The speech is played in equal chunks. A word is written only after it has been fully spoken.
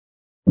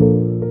Lying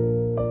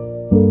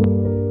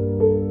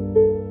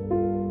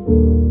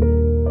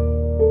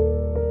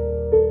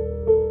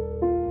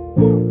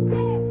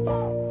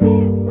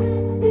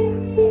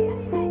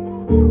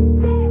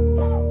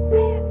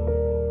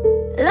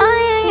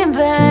in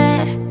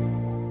bed,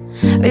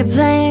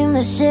 replaying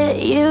the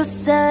shit you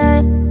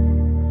said.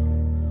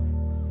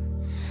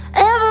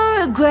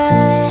 Ever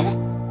regret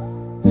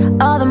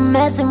all the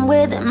messing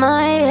with in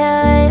my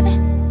head?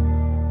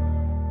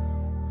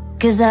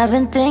 'Cause I've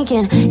been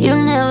thinking you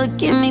never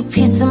give me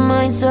peace of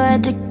mind, so I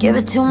had to give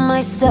it to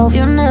myself.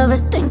 You never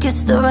think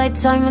it's the right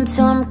time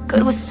until I'm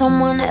good with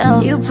someone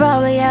else. You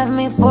probably have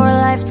me for a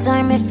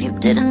lifetime if you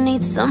didn't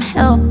need some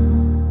help.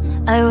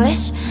 I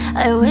wish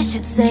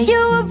you'd say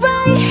you were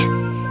right,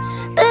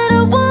 that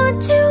I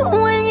want you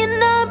when you're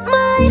not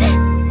mine.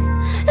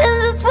 And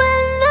just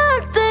when I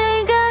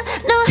think I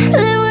know I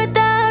live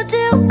without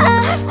you, I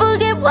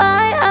forget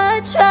why I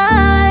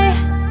try.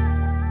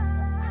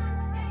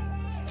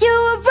 You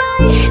were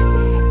right,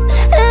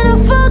 and I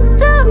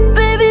fucked up,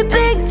 baby,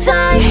 big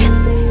time.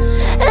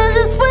 And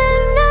just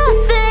when I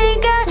think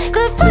I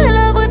could fall in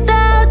love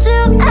without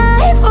you, I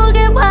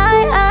forget why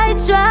I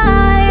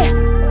try.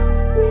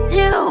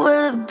 You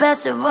were the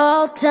best of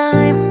all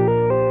time.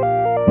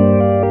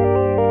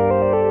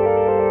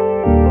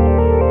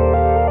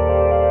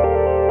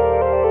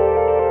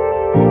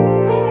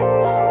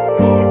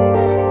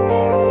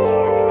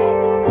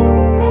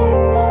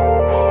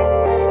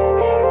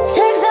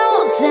 Text I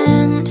won't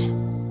send,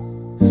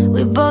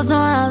 we both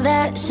know how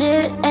that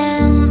shit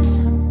ends.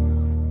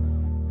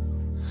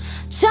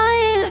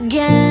 Trying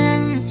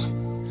again,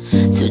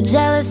 too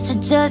jealous to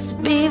just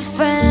be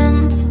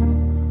friends.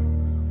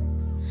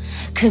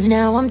 'Cause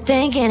now I'm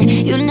thinking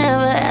you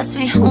never asked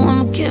me who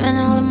I'm giving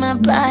all of my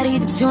body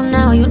to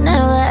now. You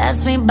never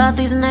asked me about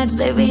these nights,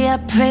 baby, I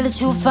pray that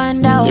you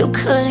find out. You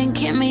couldn't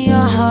give me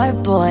your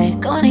heart, boy,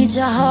 gonna need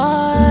your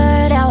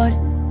heart out.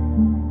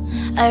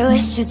 I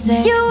wish you'd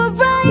say you were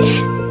right,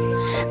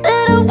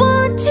 that I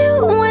want you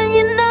when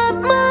you're not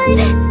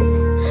mine.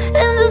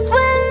 And just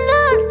when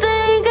I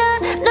think I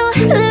know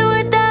I live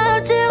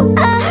without you, I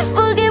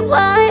forget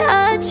why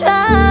I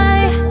try.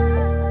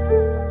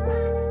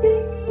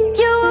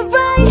 You were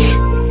right,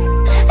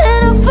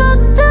 and I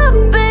fucked up,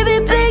 baby,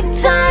 big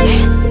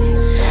time.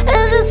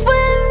 And just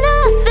when I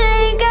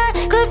think I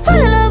could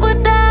fall in love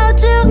without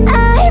you, I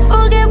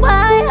forget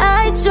why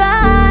I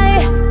try.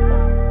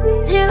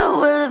 You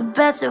were the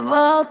best of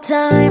all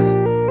time.